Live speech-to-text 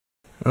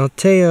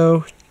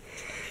Alteo.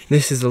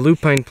 This is a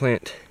lupine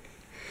plant.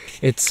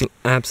 It's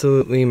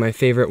absolutely my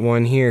favorite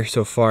one here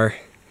so far.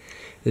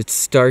 It's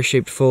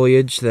star-shaped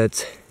foliage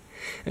that's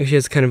actually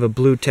has kind of a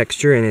blue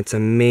texture, and it's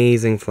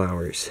amazing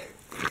flowers.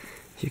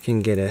 You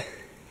can get a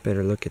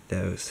better look at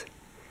those.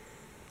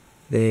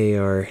 They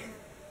are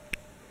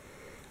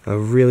a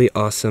really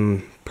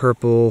awesome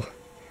purple,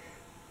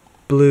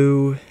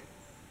 blue,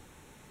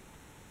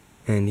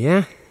 and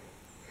yeah.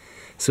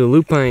 So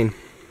lupine.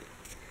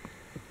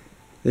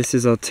 This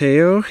is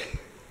Alteo.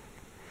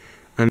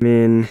 I'm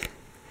in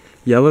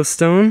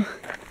Yellowstone.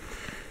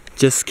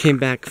 Just came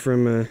back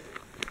from a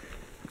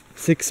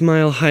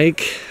 6-mile hike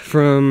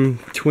from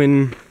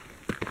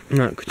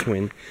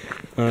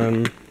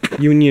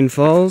Union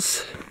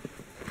Falls,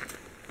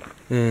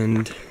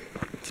 and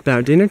it's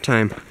about dinner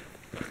time.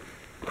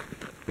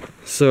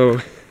 So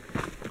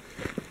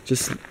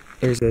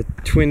there's a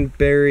twin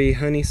berry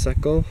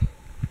honeysuckle,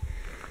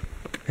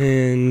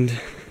 and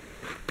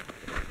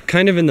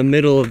kind of in the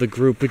middle of the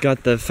group we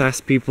got the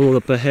fast people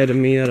up ahead of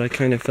me that I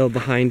kind of fell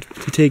behind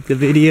to take the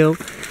video.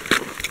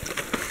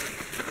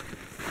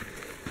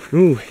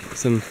 Ooh,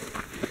 some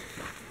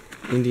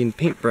Indian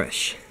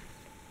paintbrush.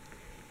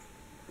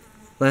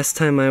 Last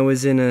time I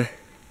was in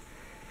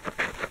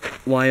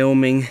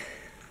Wyoming,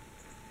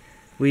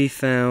 we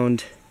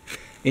found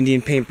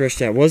Indian paintbrush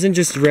that wasn't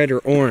just red or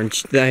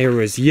orange. There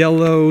was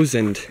yellows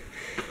and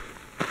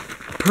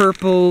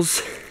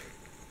purples.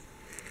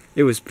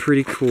 It was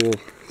pretty cool.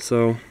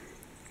 So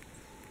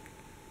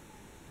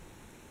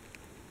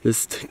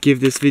just give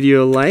this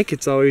video a like,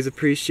 it's always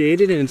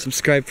appreciated, and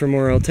subscribe for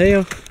more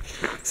Alteo.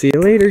 See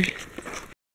you later.